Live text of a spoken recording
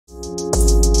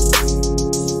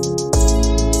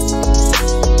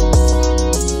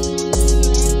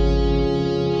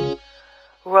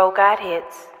God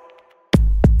hits.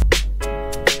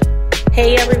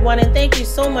 Hey everyone, and thank you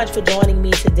so much for joining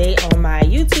me today on my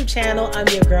YouTube channel. I'm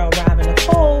your girl, Robin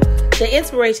Nicole, the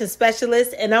Inspiration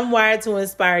Specialist, and I'm wired to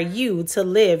inspire you to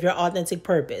live your authentic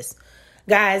purpose.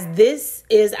 Guys, this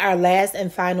is our last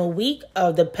and final week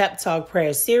of the Pep Talk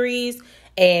Prayer Series,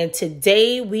 and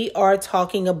today we are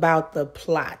talking about the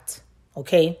plot,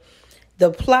 okay? The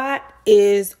plot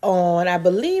is on, I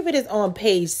believe it is on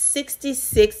page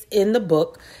 66 in the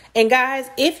book. And guys,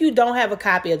 if you don't have a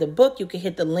copy of the book, you can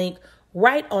hit the link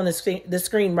right on the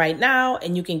screen right now,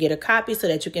 and you can get a copy so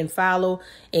that you can follow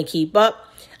and keep up.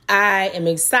 I am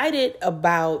excited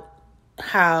about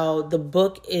how the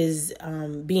book is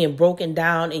being broken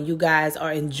down, and you guys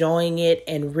are enjoying it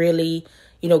and really,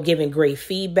 giving great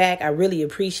feedback. I really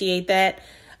appreciate that.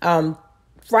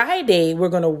 Friday, we're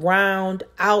going to round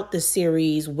out the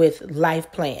series with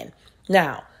Life Plan.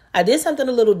 Now, I did something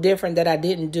a little different that I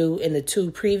didn't do in the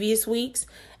 2 previous weeks.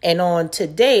 And on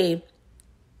today,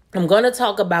 I'm going to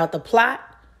talk about the plot,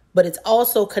 but it's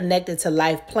also connected to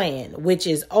Life Plan, which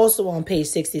is also on page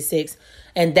 66.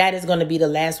 And that is going to be the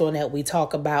last one that we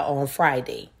talk about on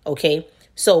Friday. Okay.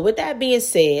 So with that being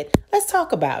said, let's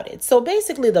talk about it. So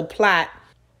basically the plot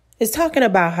is talking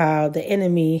about how the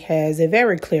enemy has a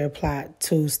very clear plot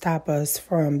to stop us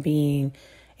from being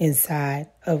inside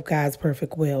of God's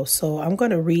perfect will. So I'm going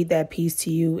to read that piece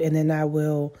to you, and then I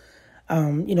will,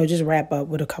 just wrap up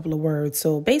with a couple of words.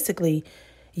 So basically,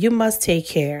 you must take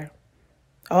care.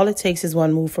 All it takes is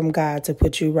one move from God to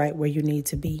put you right where you need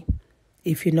to be.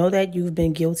 If you know that you've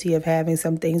been guilty of having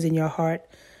some things in your heart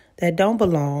that don't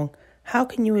belong, how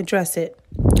can you address it?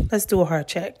 Let's do a heart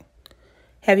check.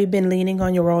 Have you been leaning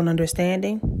on your own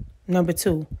understanding? Number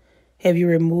 2, have you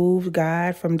removed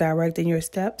God from directing your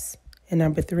steps? And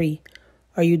number 3,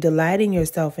 are you delighting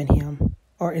yourself in Him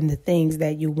or in the things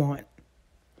that you want?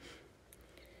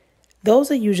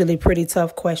 Those are usually pretty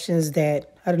tough questions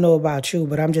that, I don't know about you,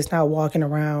 but I'm just not walking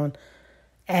around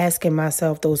asking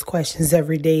myself those questions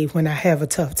every day when I have a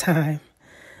tough time.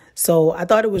 So I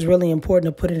thought it was really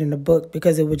important to put it in the book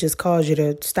because it would just cause you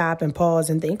to stop and pause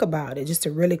and think about it, just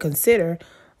to really consider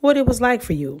what it was like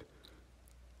for you.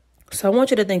 So I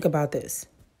want you to think about this.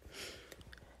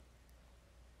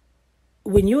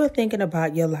 When you are thinking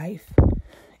about your life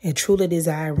and truly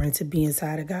desiring to be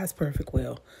inside of God's perfect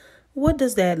will, what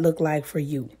does that look like for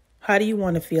you? How do you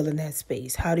want to feel in that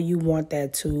space? How do you want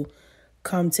that to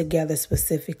come together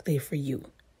specifically for you?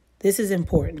 This is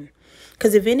important.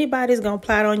 Because if anybody's going to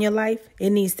plot on your life,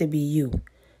 it needs to be you.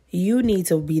 You need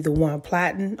to be the one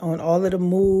plotting on all of the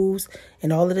moves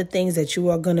and all of the things that you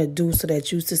are going to do so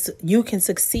that you can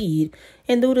succeed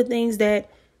and do the things that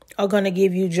are going to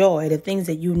give you joy, the things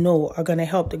that you know are going to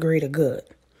help the greater good.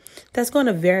 That's going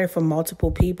to vary for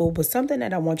multiple people, but something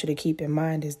that I want you to keep in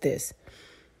mind is this.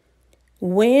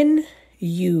 When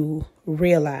you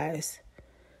realize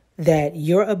that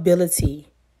your ability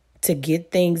to get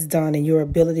things done and your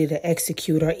ability to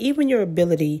execute, or even your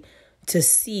ability to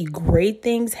see great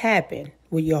things happen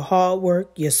with your hard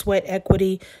work, your sweat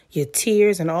equity, your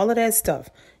tears, and all of that stuff,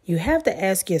 you have to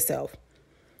ask yourself,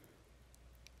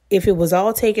 if it was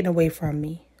all taken away from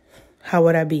me, how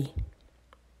would I be?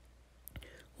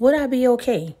 Would I be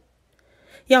okay?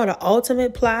 Y'all, the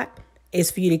ultimate plot is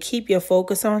for you to keep your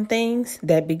focus on things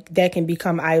that can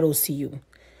become idols to you.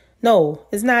 No,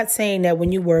 it's not saying that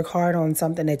when you work hard on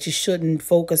something that you shouldn't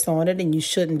focus on it and you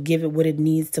shouldn't give it what it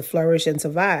needs to flourish and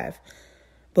survive.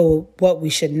 But what we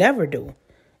should never do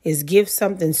is give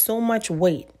something so much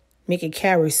weight, make it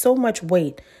carry so much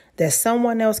weight that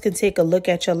someone else can take a look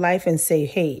at your life and say,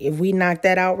 hey, if we knock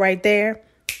that out right there,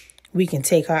 we can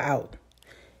take her out.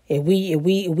 If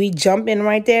we jump in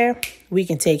right there, we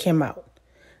can take him out.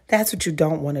 That's what you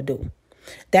don't want to do.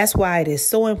 That's why it is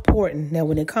so important that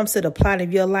when it comes to the plot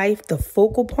of your life, the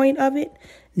focal point of it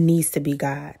needs to be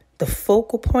God. The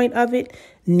focal point of it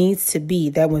needs to be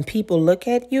that when people look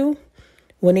at you,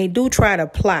 when they do try to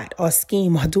plot or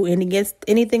scheme or do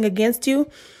anything against you,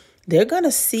 they're going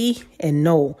to see and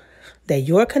know that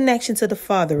your connection to the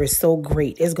Father is so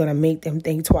great, it's going to make them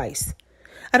think twice.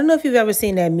 I don't know if you've ever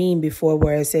seen that meme before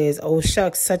where it says, oh,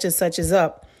 shucks, such and such is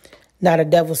up, not a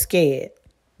devil scared.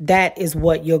 That is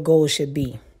what your goal should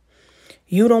be.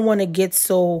 You don't want to get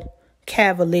so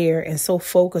cavalier and so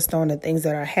focused on the things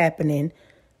that are happening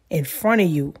in front of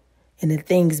you and the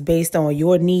things based on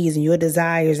your needs and your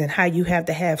desires and how you have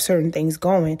to have certain things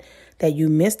going that you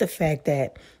miss the fact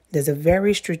that there's a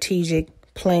very strategic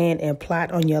plan and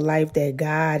plot on your life that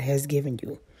God has given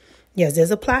you. Yes, there's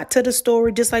a plot to the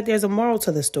story, just like there's a moral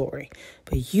to the story.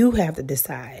 But you have to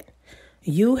decide.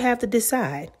 You have to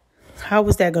decide How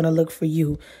is that going to look for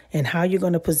you, and how you're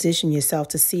going to position yourself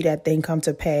to see that thing come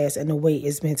to pass in the way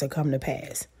it's meant to come to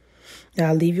pass? Now,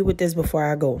 I'll leave you with this before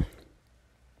I go.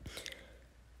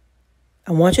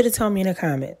 I want you to tell me in the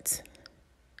comments,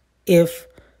 if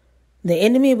the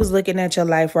enemy was looking at your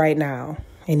life right now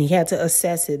and he had to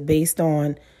assess it based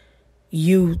on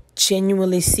you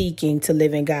genuinely seeking to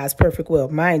live in God's perfect will.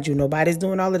 Mind you, nobody's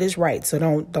doing all of this right, so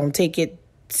don't take it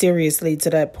seriously to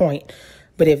that point.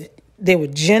 But if they were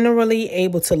generally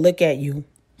able to look at you,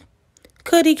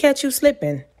 could he catch you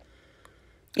slipping?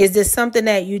 Is this something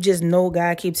that you just know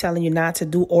God keeps telling you not to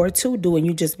do or to do, and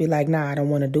you just be like, nah, I don't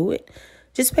want to do it?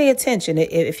 Just pay attention.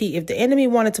 If the enemy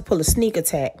wanted to pull a sneak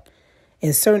attack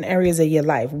in certain areas of your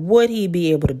life, would he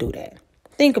be able to do that?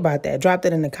 Think about that. Drop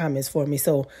that in the comments for me.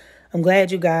 So I'm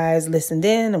glad you guys listened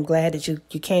in. I'm glad that you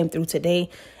came through today.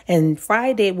 And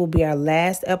Friday will be our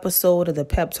last episode of the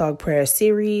Pep Talk Prayer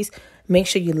Series. Make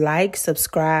sure you like,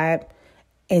 subscribe,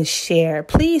 and share.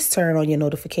 Please turn on your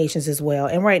notifications as well.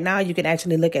 And right now you can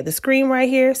actually look at the screen right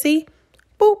here. See?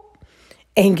 Boop.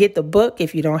 And get the book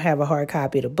if you don't have a hard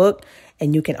copy of the book.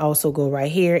 And you can also go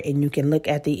right here and you can look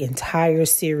at the entire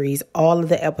series. All of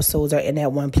the episodes are in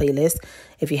that one playlist.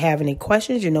 If you have any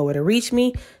questions, you know where to reach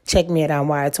me. Check me at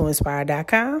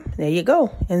I'mWiredToInspire.com. There you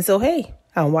go. And so, hey,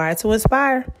 I'm wired to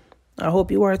inspire. I hope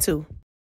you are too.